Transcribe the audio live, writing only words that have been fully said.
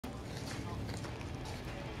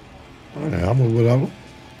Yeah, I'm with whatever.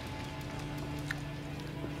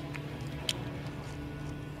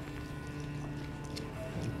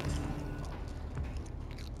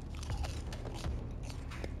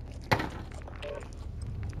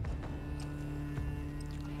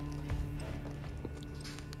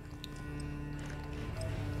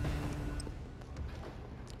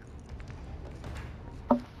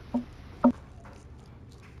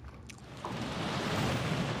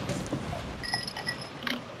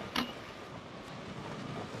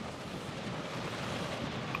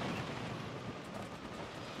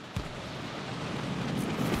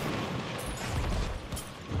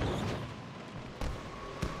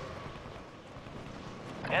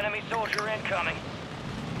 Enemy soldier incoming.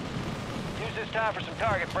 Use this time for some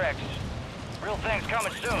target practice. Real thing's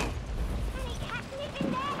coming soon.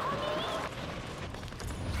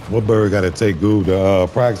 What bird got to take Goob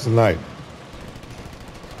to practice tonight?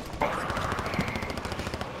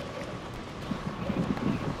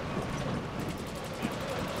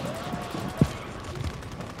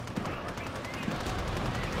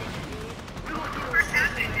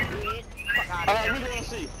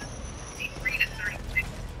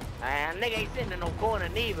 Nigga ain't sitting in no corner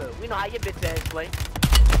neither. We know how your bitch ass play.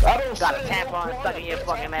 I don't Got a tampon stuck in your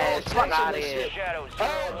fucking ass. Fuck out of here. Shadow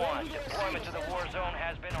 01. Deployment to the war zone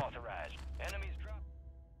has been authorized. Enemies drop.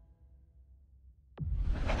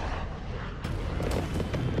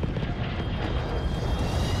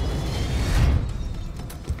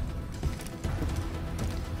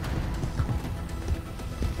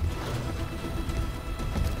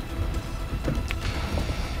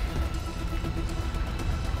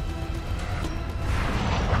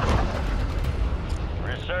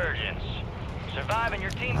 Resurgence. Survive and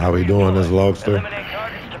your team. How we doing this lobster? Eliminate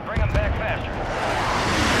targets to bring them back faster.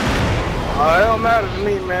 It don't matter to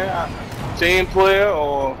me, man. Team player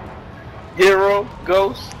or hero,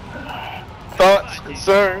 ghost, thoughts,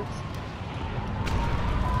 concerns.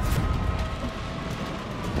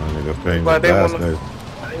 My nigga paying But the they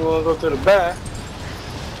basket. wanna go to the back.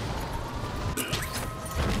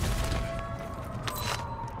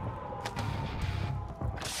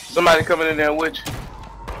 Somebody coming in there with you.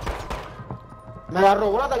 Me la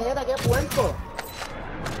robó la tarjeta, qué puerco.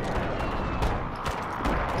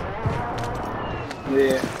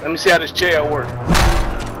 Yeah. Let me see how this chair works.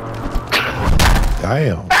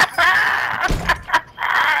 Damn.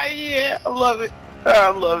 Yeah, I love it. I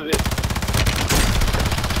love it.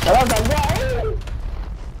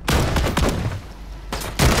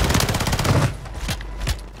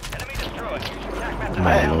 Enemy destroyed. Come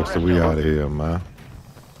on, lobster, we out of here, man.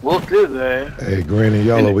 Whoop this ass. Hey, green and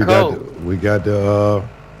yellow, we got the We got the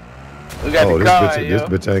this car, bitch, this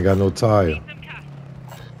bitch ain't got no tire.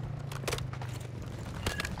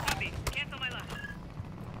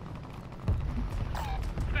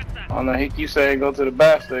 Oh no, he keeps saying go to the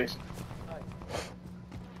bath station.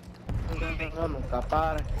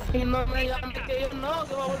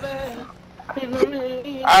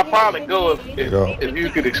 I'll probably go if you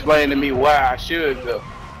could explain to me why I should go.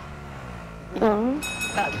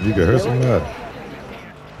 You can hear somebody.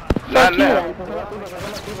 Not now.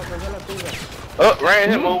 Oh, ran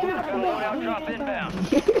him over. Drop inbound.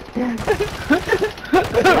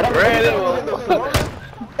 Ran him over.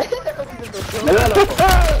 Damn,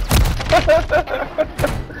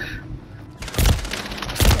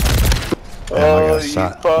 I Oh, got you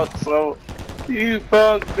shot. you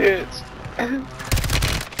fuck bitch.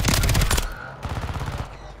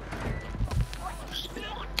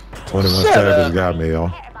 21 Shut Savage up. got me, yo.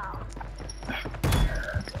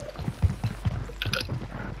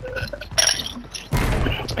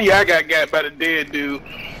 Yeah, I got by the dead dude.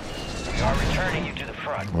 We are returning you to the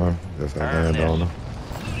front. Well, guess I land on them.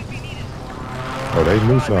 Oh, they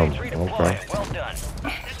knew something. Okay. Well done.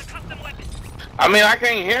 I mean, I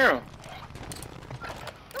can't hear him.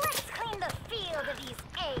 Let's clean the field of these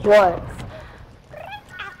eggs. What?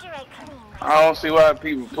 After I clean my I don't see why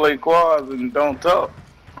people play quads and don't talk.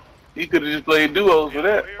 He could have just played duos for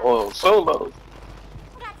that, or solos.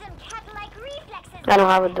 got some cat-like reflexes. I don't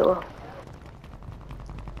have a duo.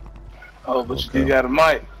 Oh, but Okay. you got a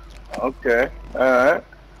mic. Okay, alright.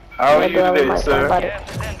 How are you today, sir? Gas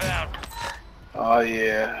is inbound. Oh,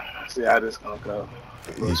 yeah. See how this gonna go.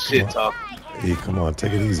 Little shit talk. Hey, come on,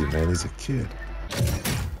 take it easy, man. He's a kid.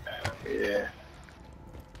 Yeah.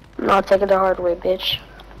 No, I'll take it the hard way, bitch.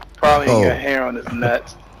 Probably ain't Oh. got hair on his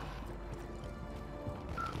nuts.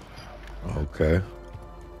 Okay.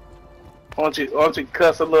 Why don't you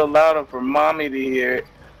cuss a little louder for mommy to hear it?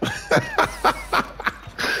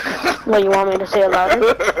 What, you want me to say it louder?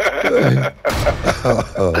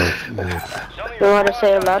 Oh, You want to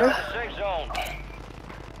say it louder? Safe zone.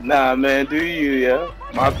 Nah, man, do you, yeah?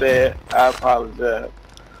 My bad. I apologize.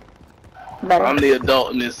 Better. I'm the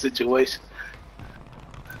adult in this situation.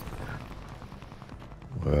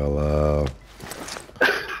 Well,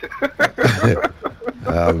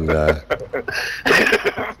 I'm not.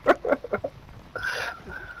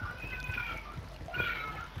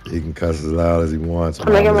 He can cuss as loud as he wants.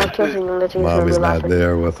 I'm making more kills than the team's gonna Mommy's be not laughing.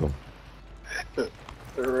 there with him.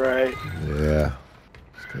 Right. Yeah,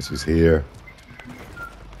 because she's here.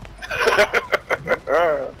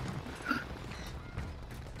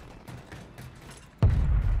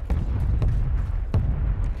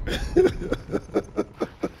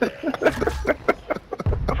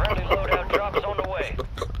 Friendly loadout drops on the way.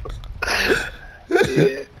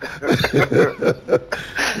 Yeah.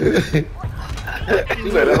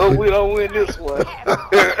 You better hope we don't win this one.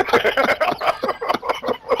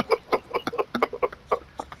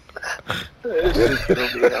 This shit's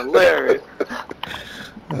gonna be hilarious.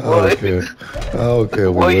 I don't care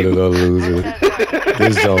if we win it or lose it.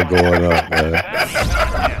 This don't going up, man.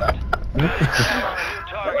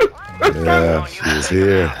 Yeah, she was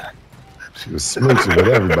here. She was smooching with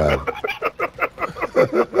everybody.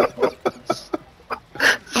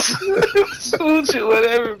 Smooching with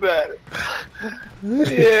everybody.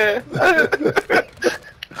 Yeah.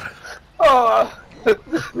 Oh.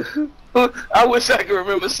 I wish I could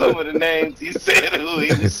remember some of the names he said who he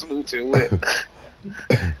was smooching with.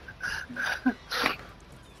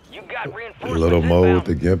 You got reinforcements Little Mo with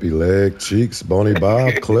inbound. the gimpy leg, cheeks, Bony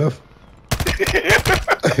Bob, Cliff.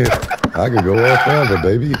 I could go on forever,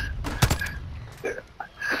 baby. Heads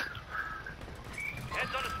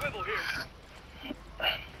on a swivel here.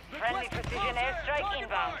 Friendly precision airstrike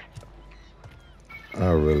inbound.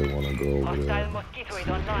 I really want to go over Hostile there. mosquito is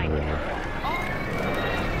online.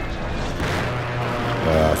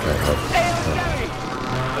 I can't help it.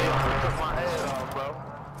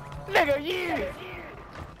 Nigga, you!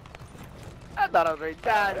 I thought I was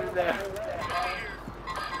retired in there.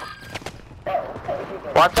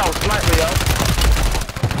 Watch out, sniper, yo.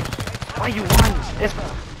 Why you running? It's...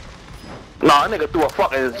 Nah, that nigga threw a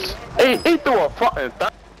fucking... He threw a fucking...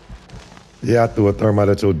 Yeah, I threw a thermite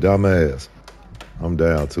at your dumb ass. I'm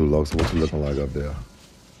down too, Lox. What you looking like up there?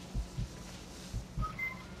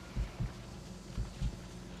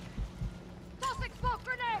 Tossing smoke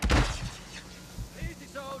grenade! Easy,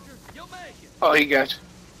 soldier. You'll make it. Oh, he got you.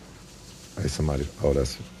 Hey, somebody. Oh,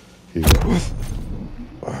 that's he.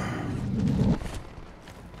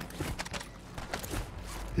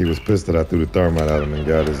 He was pissed that I threw the thermite at him and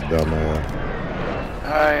got his dumb ass.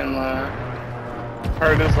 I ain't lying.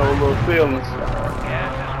 Hurt his whole little feelings.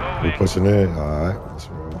 Gas We is moving. pushing in. All right, let's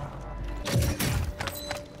roll.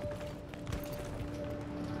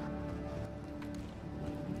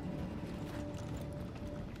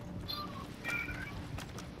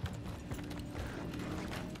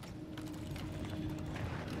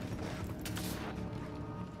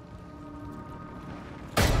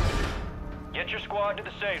 Get your squad to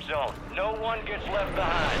the safe zone. No one gets left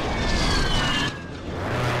behind.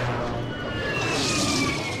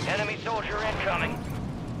 Enemy soldier incoming.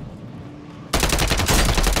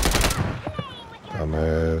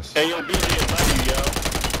 Dumbass. Hey, yo, DJ, love you,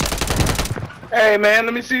 yo. Hey, man,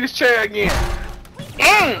 let me see this chair again.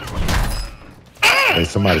 Hey,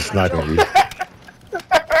 somebody sniping you.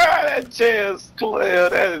 That chair is player.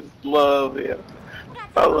 That is love, yeah.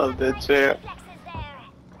 I love that chair.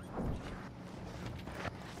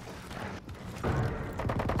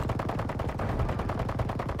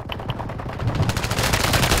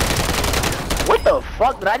 What the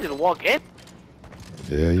fuck did I just walk in?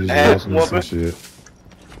 Yeah, you Ass just walking with some whooping. shit.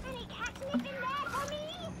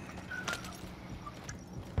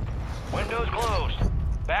 Windows closed.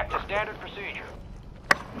 Back to standard procedure.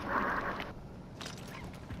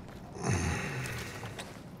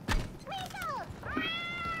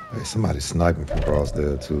 Hey, somebody sniping from across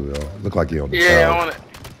there too, yo. Look like he on the Yeah, tower. on it.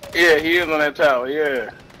 Yeah, he is on that tower, yeah.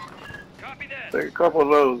 Copy that. Take a couple of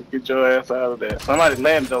those, get your ass out of there. Somebody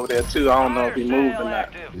landed over there too, I don't know if he moved or not.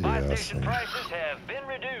 Active. Yeah, Buy I station see. prices have been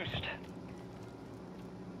reduced.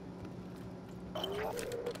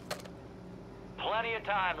 Plenty of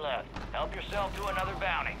time left. Help yourself to another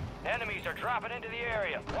bounty. Enemies are dropping into the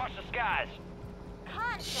area. Watch the skies.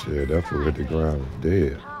 Shit, that fool hit the ground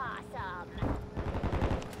dead.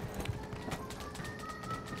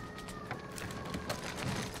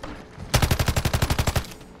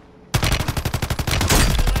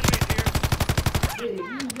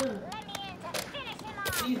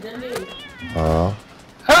 Awesome.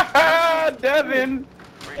 Ha Devin!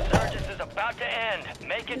 Resurgence is about to end.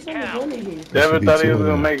 Make it count. Devin thought he was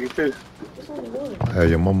gonna make it too. Hey,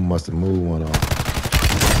 your mama must have moved one off.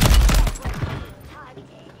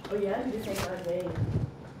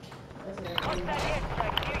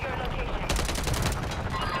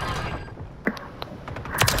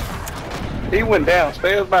 he went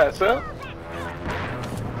downstairs by himself.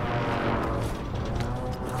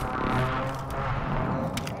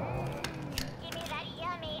 Give me that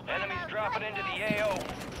yummy Enemies dropping into the AO.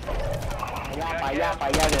 Para allá,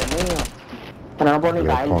 Dios mío. Pero no puedo ni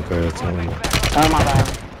That caer. punk ass Tony. No me matar.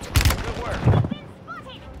 Good work.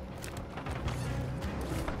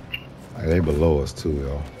 Hey, they below us too,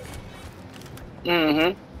 y'all.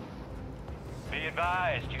 Mm-hmm. Be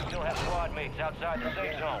advised, you still have squad mates outside the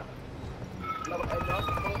safe zone.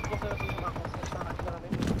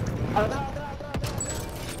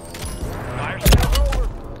 Fire sales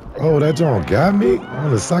over. Oh, that John got me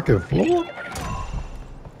on the second floor?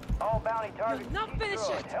 All bounty targets. Not finish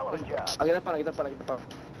destroyed. it. Hell of a job. Aquí está para, aquí está para, aquí está para.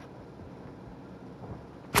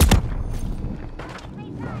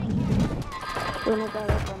 Uno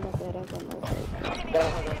para cuando quiera, cuando quiera.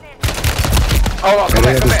 Hold on, Hey, come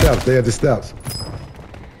they back, at come the back. steps. They at the steps.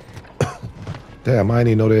 Damn, I didn't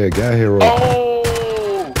even know they had got hero. Oh!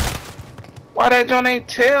 Why that John ain't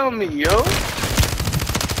tell me, yo?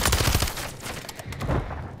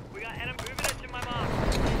 We got enemy moving into my mark.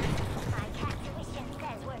 My calculation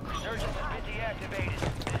says we're Surgeons have been deactivated.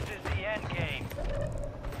 This is the end game.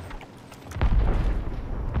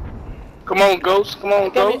 Come on, Ghost. Come on,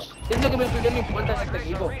 Ghost. Dice que me importa este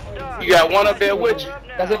equipo. You got one up there with you.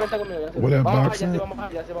 Ya se cuenta conmigo, ya se What that vamos box a at? vamos a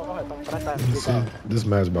ya se vamos a estamos para estar. Let me see. This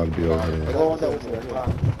match about to be over. Anyway. You're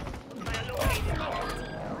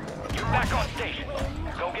back on station.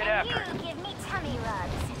 Go get after it. You give me tummy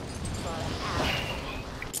rubs.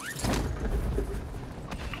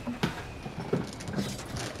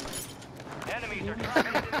 Enemies are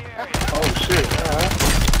dropping into the area. Oh, shit.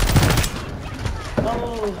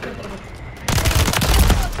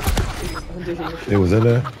 It was in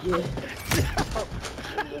there?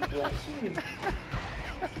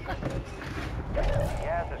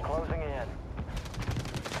 Gas is closing in.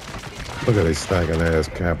 Look at they stinking ass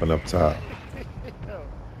camping up top.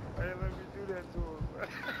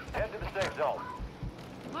 Head to the safe zone.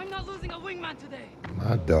 I'm not losing a wingman today.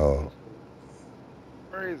 My dog.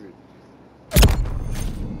 Crazy. They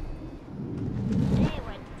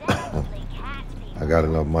were definitely cat people. I got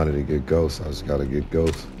enough money to get ghosts. I just gotta get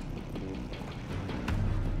ghosts.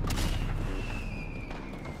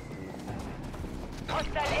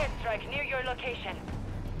 Hostile airstrike near your location.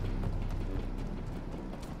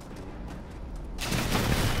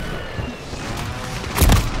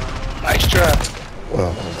 Nice try.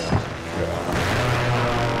 Well,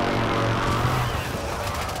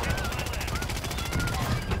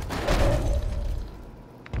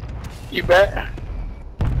 You back?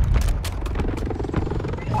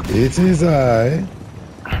 it is I.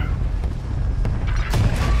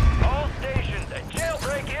 All stations, a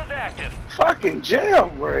jailbreak is active. Fucking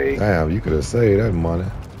jailbreak. Damn, you could have saved that money.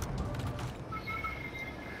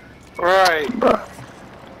 Right. Let's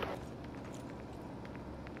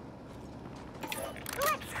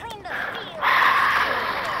clean the field.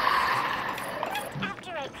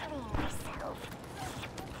 After I clean myself.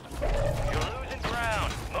 You're losing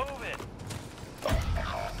ground. Move it.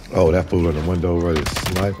 Oh, that fool in the window ready to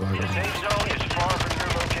snipe. The safe zone is far from your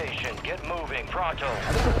location. Get moving. Pronto.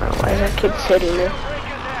 Why that kid sitting there? Break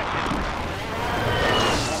is active.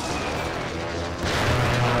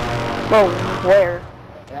 Oh, where?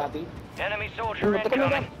 Ya a ti. Enemy soldier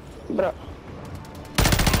incoming. Bro.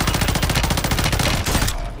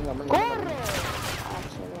 Corre.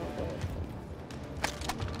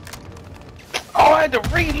 Oh, I had to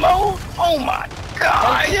reload? Oh my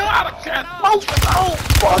god, yo, I done got most of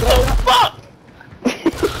what the fuck?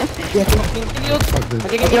 Fuck this.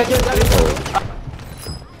 Aquí.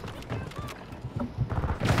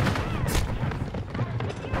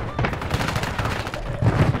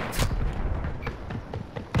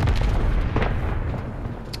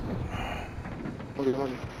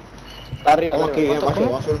 Está arriba. Vamos aquí, ¿Cuánto?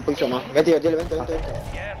 vamos a hacer un piso más. Vete, vente. Gas is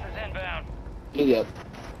inbound. Idiot.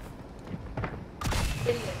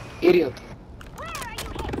 Idiot.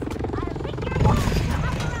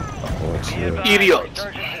 Oh, Be shit. advised, Idiot.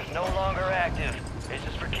 Resurgence is no longer active. This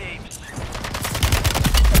is for keeps.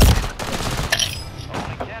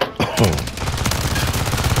 Only 10 remaining.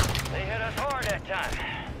 They hit us hard that time.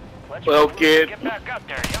 Let's Well, regroup kid. and get back up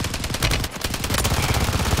there, yo.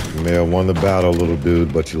 You may have won the battle, little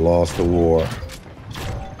dude, but you lost the war.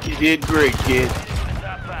 You did great, kid.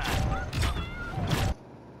 Stop by.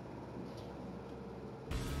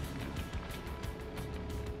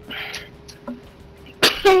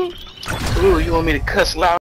 Ooh, you want me to cuss loud?